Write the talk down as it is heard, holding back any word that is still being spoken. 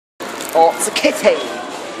Oh, it's a kitty!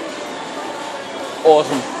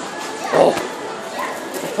 Awesome. Oh,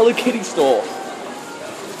 Hello Kitty store.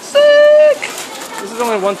 Sick! This is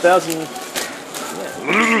only 1,000.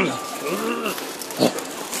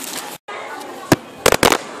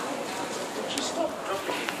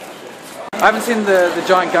 I haven't seen the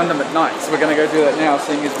giant Gundam at night, so we're gonna go do that now,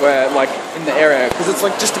 seeing as we're like in the area, because it's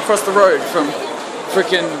like just across the road from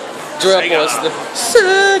freaking Joelpolis, the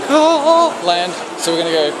Sega land. So we're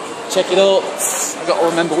gonna go check it out. I've got to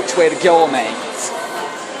remember which way to go, mate.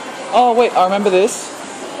 Oh wait, I remember this.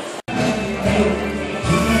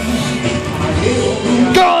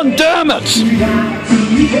 God damn it!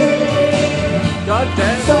 God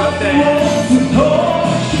damn.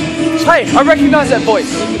 Hey, I recognise that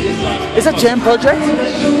voice. Is that Jam Project?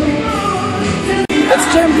 That's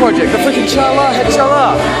Jam Project, the freaking Chala head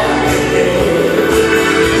Chala.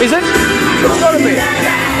 Is it? It's gotta be.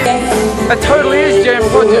 That totally is Jam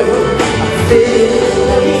Project.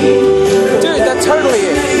 Dude, that totally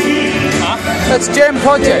is. That's Jam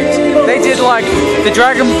Project. They did like the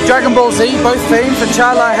Dragon Ball Z, both themes, the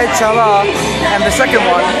Chala head Chala, and the second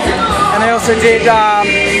one. And they also did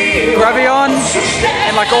Gravion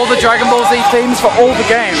and like all the Dragon Ball Z themes for all the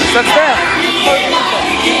games. That's there. But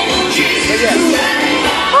yeah.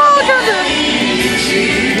 Oh, look at that.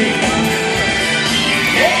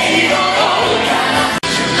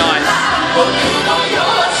 Nice.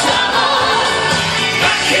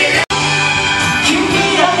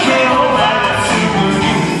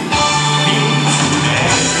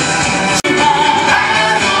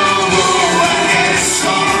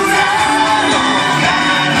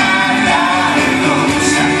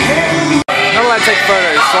 Take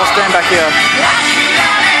photos, so I'll stand back here.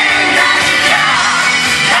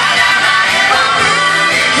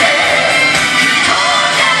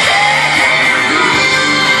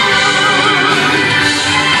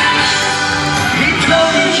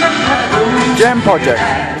 Jam Project.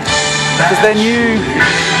 Because their new...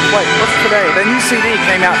 Wait, what's today? Their new CD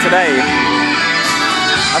came out today.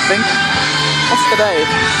 I think. What's today?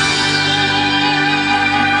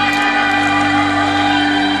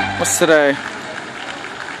 What's today?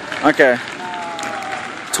 Okay,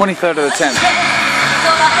 23rd of the 10th. I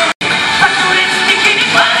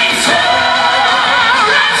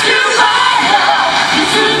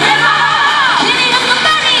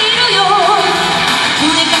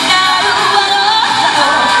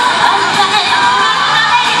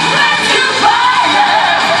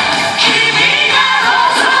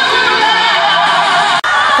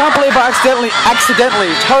can't believe I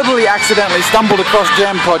totally accidentally stumbled across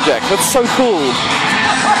Jam Project. That's so cool.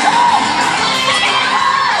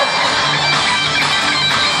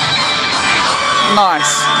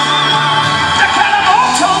 Nice.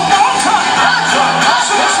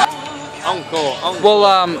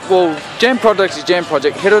 Well, Jam Project is Jam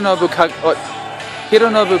Project. Hironobu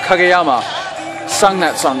Kageyama sung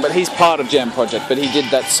that song, but he's part of Jam Project. But he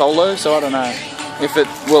did that solo, so I don't know if it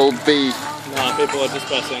will be. No, people are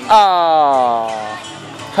dispersing.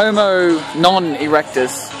 Homo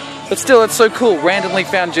non-erectus. But still, it's so cool. Randomly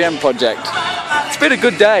found Jam Project. It's been a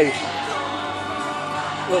good day.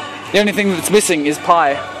 The only thing that's missing is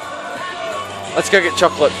pie. Let's go get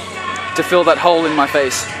chocolate to fill that hole in my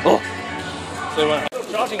face. Oh.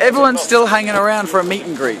 Everyone's still hanging around for a meet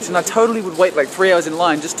and greet, and I totally would wait like 3 hours in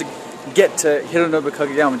line just to get to Hironobu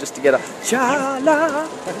Kageyama, just to get a chala,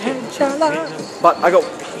 chala. But I got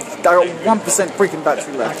 1% freaking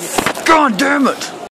battery left. God damn it!